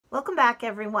Welcome back,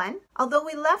 everyone. Although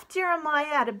we left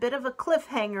Jeremiah at a bit of a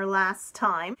cliffhanger last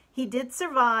time, he did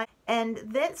survive, and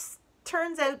this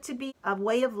turns out to be a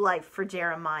way of life for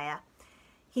Jeremiah.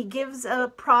 He gives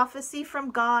a prophecy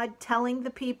from God telling the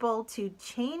people to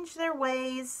change their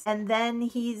ways, and then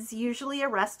he's usually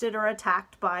arrested or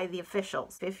attacked by the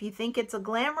officials. If you think it's a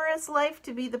glamorous life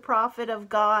to be the prophet of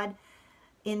God,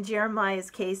 in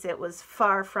Jeremiah's case, it was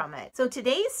far from it. So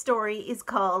today's story is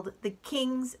called The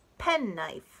King's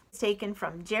Penknife. It's taken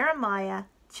from Jeremiah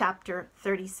chapter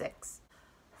 36.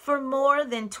 For more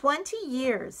than 20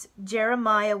 years,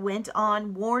 Jeremiah went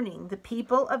on warning the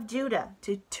people of Judah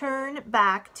to turn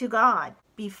back to God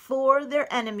before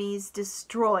their enemies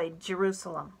destroyed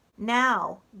Jerusalem.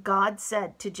 Now, God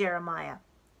said to Jeremiah,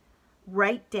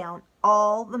 "Write down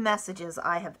all the messages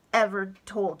I have ever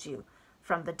told you,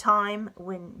 from the time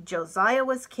when Josiah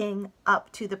was king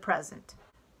up to the present.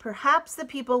 Perhaps the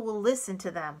people will listen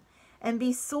to them and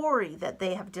be sorry that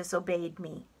they have disobeyed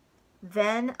me.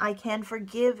 Then I can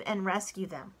forgive and rescue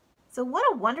them." So what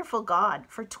a wonderful God.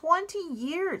 For 20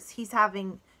 years, he's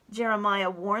having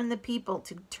Jeremiah warn the people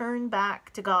to turn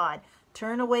back to God,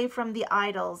 turn away from the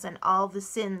idols and all the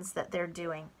sins that they're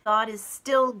doing. God is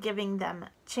still giving them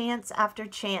chance after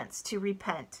chance to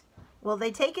repent. Will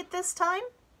they take it this time?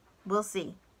 We'll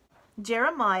see.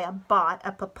 Jeremiah bought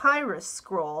a papyrus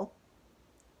scroll,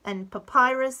 and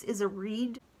papyrus is a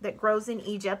reed that grows in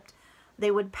Egypt. They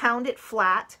would pound it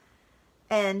flat,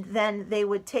 and then they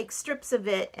would take strips of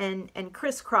it and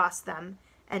crisscross them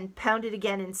and pound it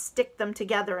again and stick them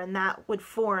together, and that would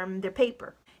form their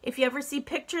paper. If you ever see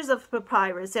pictures of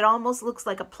papyrus, it almost looks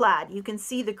like a plaid. You can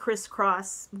see the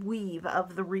crisscross weave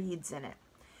of the reeds in it.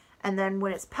 And then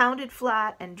when it's pounded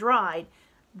flat and dried,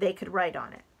 they could write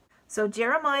on it. So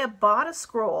Jeremiah bought a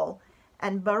scroll,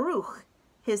 and Baruch,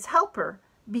 his helper,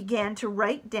 began to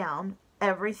write down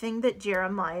everything that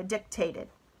Jeremiah dictated.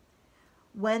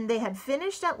 When they had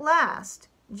finished at last,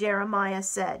 Jeremiah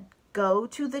said, "Go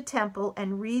to the temple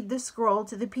and read the scroll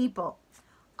to the people.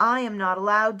 I am not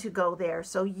allowed to go there,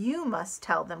 so you must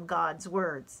tell them God's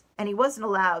words." And he wasn't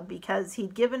allowed because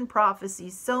he'd given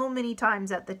prophecies so many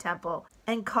times at the temple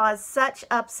and caused such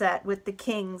upset with the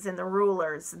kings and the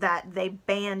rulers that they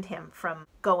banned him from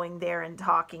going there and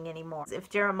talking anymore. If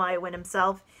Jeremiah went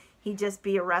himself, he'd just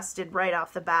be arrested right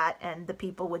off the bat, and the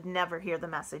people would never hear the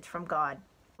message from God.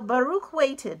 Baruch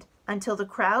waited until the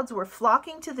crowds were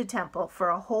flocking to the temple for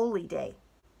a holy day.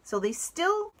 So they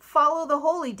still follow the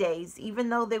holy days even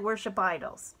though they worship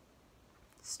idols.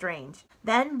 Strange.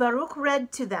 Then Baruch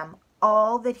read to them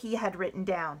all that he had written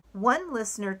down. One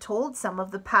listener told some of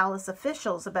the palace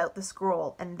officials about the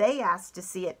scroll, and they asked to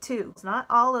see it too. Not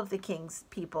all of the king's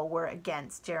people were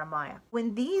against Jeremiah.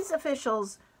 When these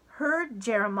officials heard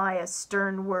Jeremiah's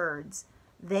stern words,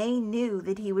 they knew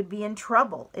that he would be in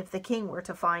trouble if the king were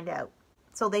to find out.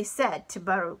 So they said to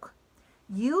Baruch,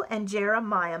 "You and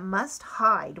Jeremiah must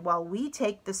hide while we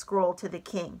take the scroll to the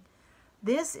king.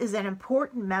 This is an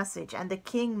important message, and the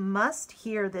king must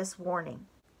hear this warning."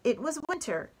 It was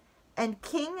winter, and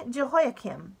King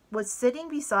Jehoiakim was sitting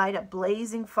beside a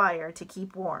blazing fire to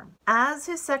keep warm. As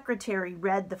his secretary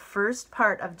read the first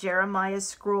part of Jeremiah's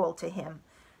scroll to him,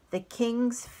 the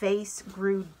king's face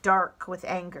grew dark with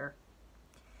anger.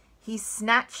 He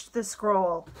snatched the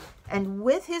scroll and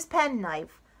with his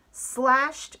penknife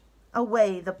slashed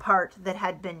away the part that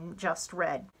had been just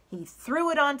read. He threw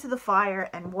it onto the fire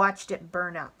and watched it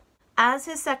burn up. As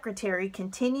his secretary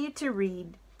continued to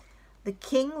read, the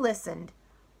king listened,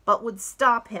 but would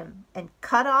stop him and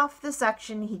cut off the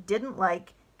section he didn't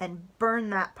like and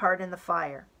burn that part in the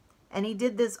fire. And he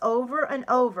did this over and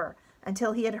over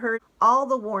until he had heard all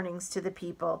the warnings to the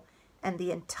people, and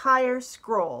the entire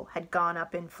scroll had gone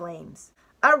up in flames.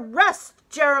 "Arrest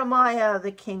Jeremiah,"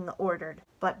 the king ordered.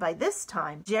 But by this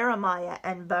time, Jeremiah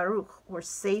and Baruch were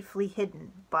safely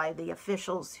hidden by the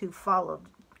officials who followed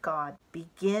God.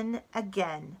 "Begin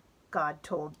again," God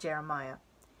told Jeremiah,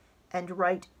 "and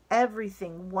write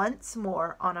everything once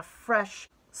more on a fresh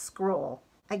scroll."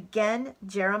 Again,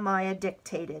 Jeremiah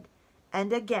dictated,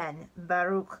 and again,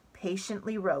 Baruch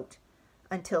patiently wrote,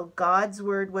 until God's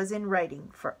word was in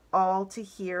writing for all to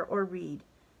hear or read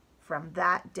from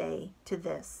that day to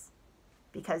this.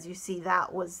 Because you see,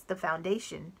 that was the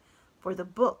foundation for the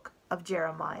book of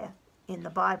Jeremiah in the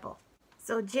Bible.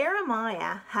 So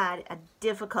Jeremiah had a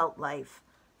difficult life.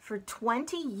 For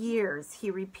 20 years,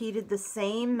 he repeated the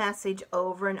same message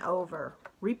over and over.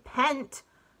 Repent,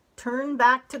 turn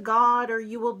back to God, or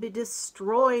you will be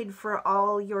destroyed for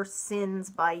all your sins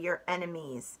by your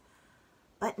enemies.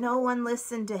 But no one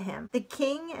listened to him. The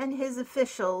king and his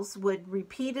officials would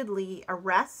repeatedly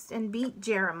arrest and beat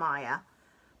Jeremiah,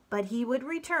 but he would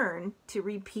return to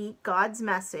repeat God's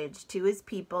message to his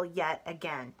people yet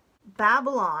again.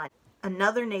 Babylon,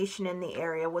 another nation in the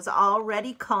area, was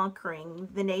already conquering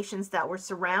the nations that were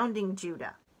surrounding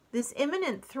Judah. This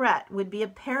imminent threat would be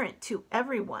apparent to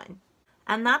everyone.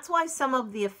 And that's why some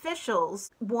of the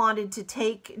officials wanted to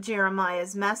take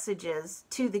Jeremiah's messages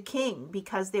to the king,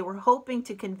 because they were hoping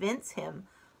to convince him,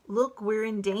 look, we're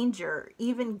in danger.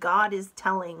 Even God is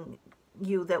telling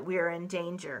you that we're in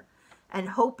danger, and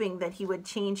hoping that he would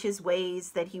change his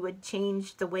ways, that he would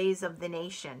change the ways of the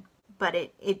nation. But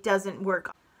it doesn't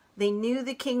work. They knew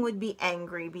the king would be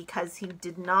angry because he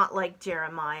did not like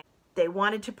Jeremiah. They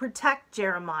wanted to protect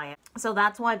Jeremiah, so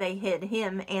that's why they hid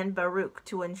him and Baruch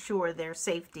to ensure their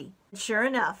safety. Sure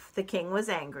enough, the king was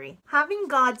angry. Having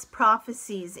God's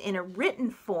prophecies in a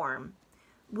written form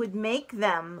would make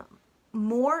them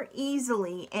more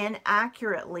easily and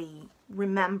accurately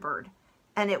remembered,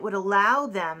 and it would allow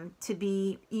them to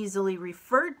be easily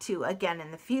referred to again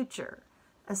in the future,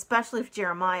 especially if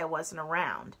Jeremiah wasn't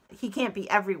around. He can't be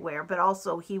everywhere, but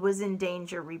also he was in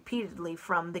danger repeatedly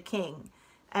from the king.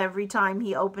 Every time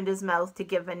he opened his mouth to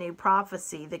give a new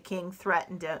prophecy, the king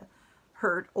threatened to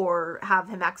hurt or have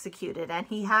him executed. And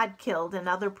he had killed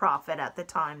another prophet at the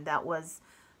time that was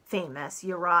famous,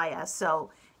 Uriah.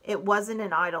 So it wasn't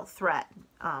an idle threat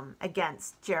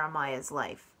against Jeremiah's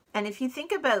life. And if you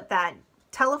think about that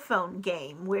telephone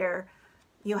game where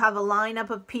you have a lineup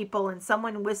of people and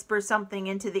someone whispers something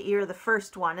into the ear of the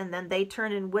first one, and then they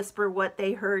turn and whisper what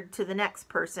they heard to the next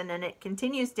person, and it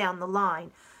continues down the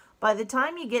line. By the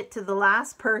time you get to the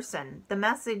last person, the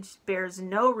message bears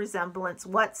no resemblance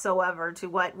whatsoever to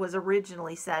what was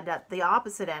originally said at the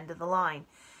opposite end of the line.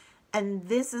 And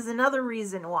this is another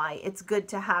reason why it's good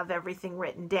to have everything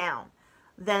written down.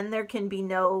 Then there can be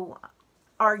no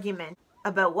argument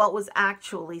about what was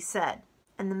actually said.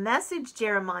 And the message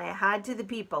Jeremiah had to the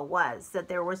people was that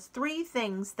there was 3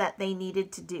 things that they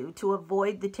needed to do to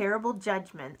avoid the terrible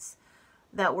judgments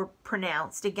that were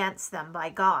pronounced against them by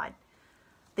God.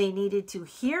 They needed to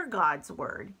hear God's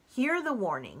word, hear the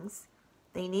warnings,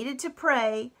 they needed to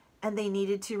pray, and they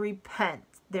needed to repent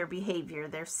their behavior,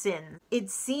 their sin. It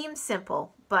seems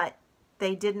simple, but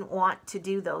they didn't want to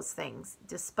do those things.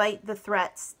 Despite the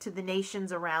threats to the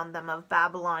nations around them of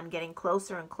Babylon getting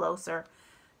closer and closer,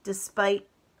 despite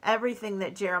everything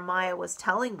that Jeremiah was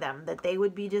telling them, that they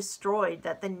would be destroyed,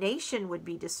 that the nation would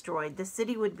be destroyed, the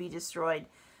city would be destroyed,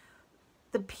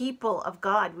 the people of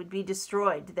God would be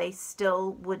destroyed, they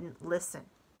still wouldn't listen.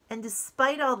 And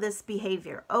despite all this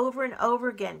behavior, over and over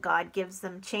again, God gives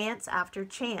them chance after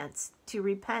chance to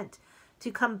repent,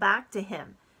 to come back to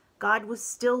him. God was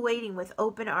still waiting with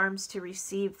open arms to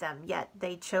receive them, yet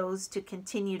they chose to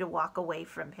continue to walk away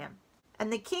from him.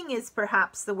 And the king is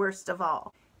perhaps the worst of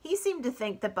all. He seemed to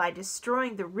think that by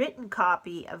destroying the written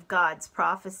copy of God's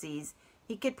prophecies,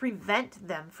 he could prevent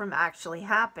them from actually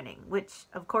happening, which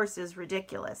of course is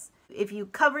ridiculous. If you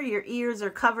cover your ears or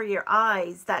cover your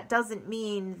eyes, that doesn't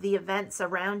mean the events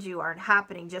around you aren't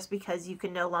happening just because you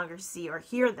can no longer see or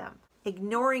hear them.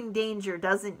 Ignoring danger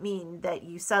doesn't mean that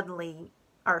you suddenly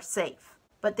are safe.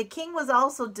 But the king was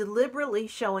also deliberately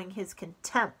showing his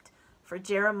contempt for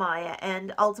Jeremiah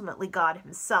and ultimately God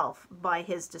himself by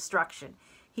his destruction.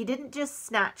 He didn't just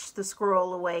snatch the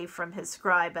scroll away from his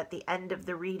scribe at the end of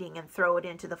the reading and throw it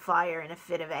into the fire in a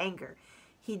fit of anger.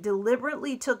 He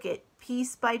deliberately took it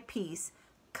piece by piece,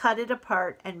 cut it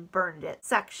apart, and burned it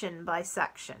section by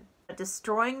section.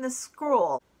 Destroying the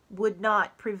scroll would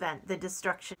not prevent the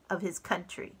destruction of his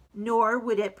country, nor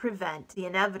would it prevent the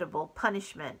inevitable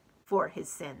punishment for his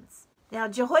sins. Now,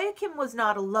 Jehoiakim was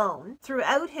not alone.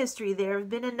 Throughout history, there have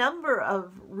been a number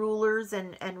of rulers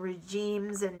and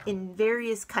regimes in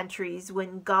various countries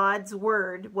when God's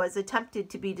word was attempted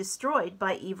to be destroyed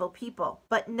by evil people.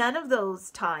 But none of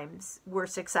those times were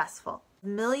successful.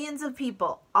 Millions of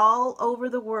people all over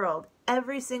the world,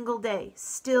 every single day,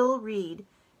 still read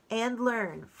and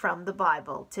learn from the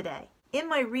Bible today. In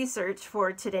my research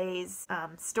for today's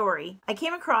story, I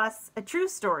came across a true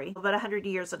story about 100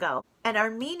 years ago. An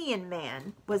Armenian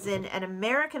man was in an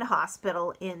American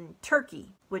hospital in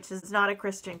Turkey, which is not a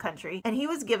Christian country, and he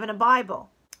was given a Bible.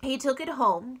 He took it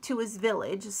home to his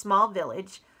village, a small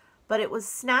village, but it was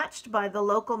snatched by the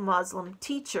local Muslim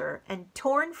teacher and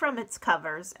torn from its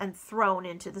covers and thrown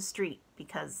into the street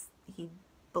because he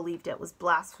believed it was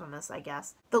blasphemous, I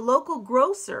guess. The local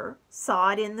grocer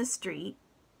saw it in the street,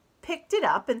 picked it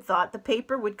up, and thought the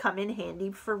paper would come in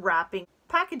handy for wrapping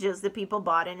packages that people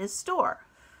bought in his store.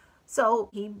 So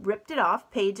he ripped it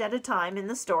off page at a time in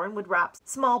the store and would wrap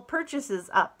small purchases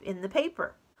up in the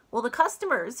paper. Well, the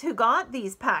customers who got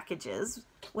these packages,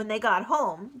 when they got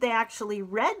home, they actually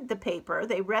read the paper,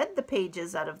 they read the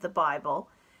pages out of the Bible,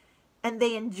 and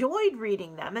they enjoyed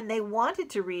reading them, and they wanted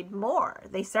to read more.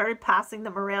 They started passing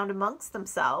them around amongst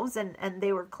themselves, and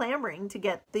they were clamoring to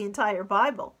get the entire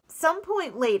Bible. Some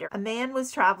point later, a man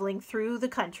was traveling through the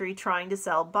country trying to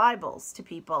sell Bibles to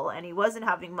people, and he wasn't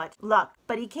having much luck.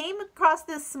 But he came across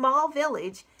this small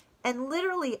village, and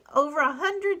literally over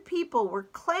 100 people were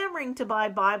clamoring to buy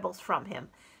Bibles from him.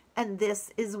 And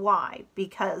this is why,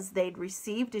 because they'd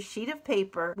received a sheet of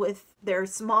paper with their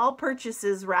small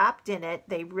purchases wrapped in it.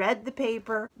 They read the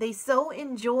paper. They so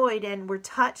enjoyed and were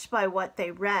touched by what they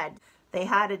read. They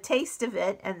had a taste of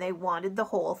it, and they wanted the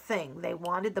whole thing. They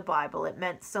wanted the Bible. It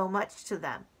meant so much to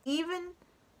them. Even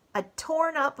a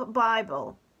torn up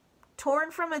Bible,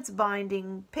 torn from its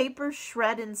binding, paper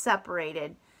shred and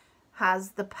separated,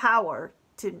 has the power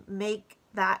to make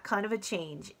that kind of a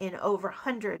change in over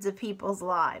hundreds of people's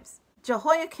lives.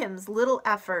 Jehoiakim's little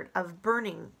effort of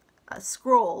burning a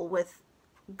scroll with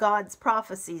God's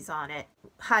prophecies on it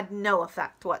had no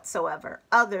effect whatsoever,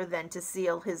 other than to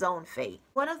seal his own fate.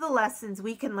 One of the lessons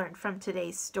we can learn from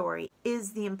today's story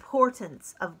is the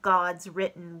importance of God's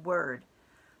written word.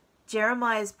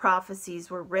 Jeremiah's prophecies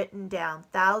were written down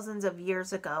thousands of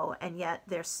years ago, and yet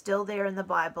they're still there in the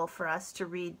Bible for us to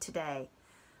read today.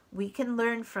 We can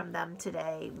learn from them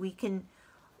today. We can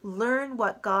learn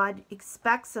what God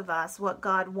expects of us, what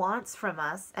God wants from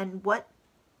us, and what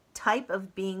type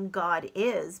of being God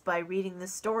is by reading the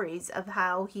stories of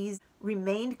how he's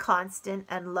remained constant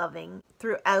and loving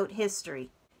throughout history.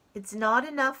 It's not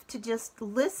enough to just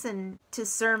listen to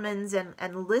sermons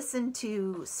and listen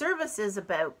to services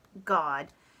about God,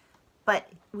 but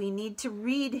we need to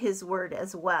read his word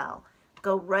as well.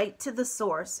 Go right to the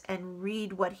source and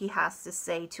read what he has to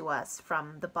say to us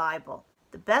from the Bible.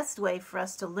 The best way for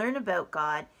us to learn about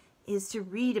God is to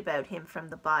read about him from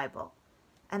the Bible,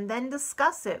 and then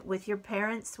discuss it with your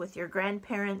parents, with your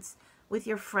grandparents, with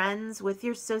your friends, with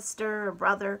your sister or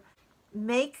brother.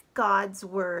 Make God's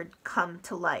word come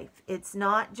to life. It's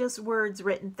not just words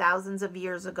written thousands of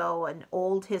years ago, an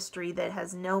old history that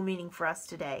has no meaning for us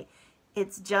today.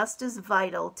 It's just as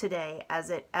vital today as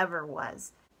it ever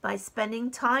was. By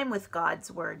spending time with God's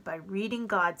word, by reading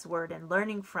God's word and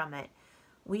learning from it,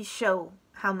 we show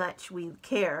how much we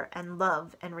care and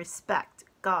love and respect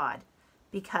God,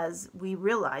 because we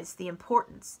realize the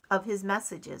importance of his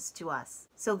messages to us.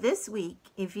 So this week,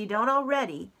 if you don't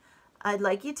already, I'd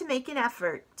like you to make an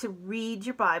effort to read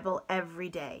your Bible every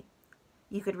day.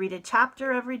 You could read a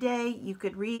chapter every day. You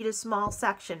could read a small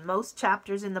section. Most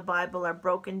chapters in the Bible are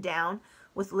broken down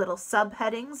with little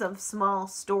subheadings of small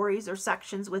stories or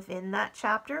sections within that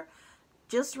chapter.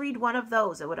 Just read one of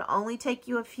those. It would only take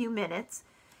you a few minutes.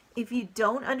 If you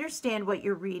don't understand what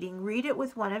you're reading, read it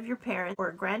with one of your parents or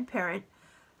a grandparent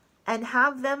and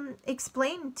have them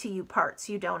explain to you parts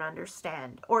you don't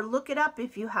understand. Or look it up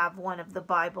if you have one of the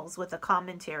Bibles with a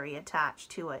commentary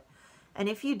attached to it. And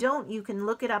if you don't, you can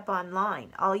look it up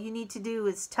online. All you need to do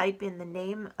is type in the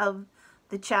name of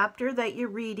the chapter that you're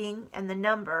reading and the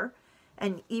number,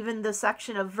 and even the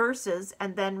section of verses,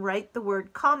 and then write the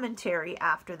word commentary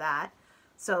after that.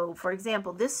 So, for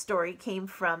example, this story came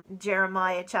from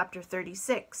Jeremiah chapter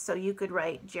 36. So you could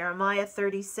write Jeremiah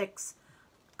 36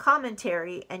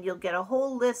 commentary, and you'll get a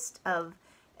whole list of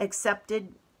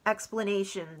accepted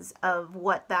explanations of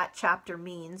what that chapter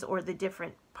means or the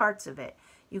different parts of it.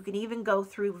 You can even go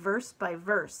through verse by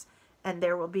verse, and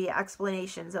there will be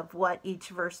explanations of what each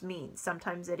verse means.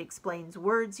 Sometimes it explains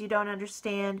words you don't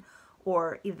understand,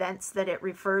 or events that it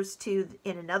refers to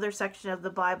in another section of the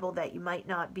Bible that you might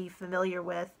not be familiar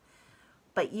with.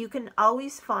 But you can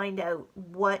always find out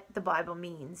what the Bible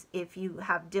means if you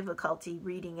have difficulty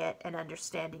reading it and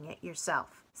understanding it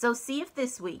yourself. So see if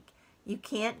this week you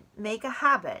can't make a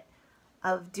habit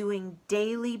of doing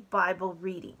daily Bible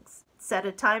readings. Set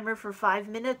a timer for 5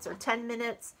 minutes or 10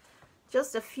 minutes.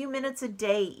 Just a few minutes a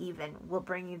day even will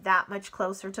bring you that much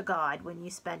closer to God when you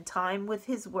spend time with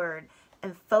his word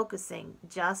and focusing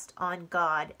just on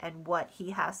God and what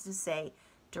he has to say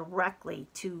directly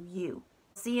to you.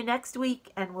 See you next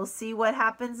week, and we'll see what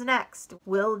happens next.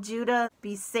 Will Judah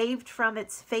be saved from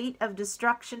its fate of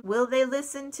destruction? Will they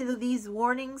listen to these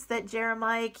warnings that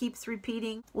Jeremiah keeps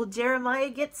repeating? Will Jeremiah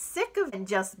get sick of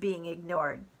just being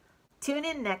ignored? Tune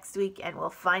in next week and we'll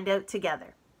find out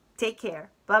together. Take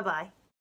care. Bye-bye.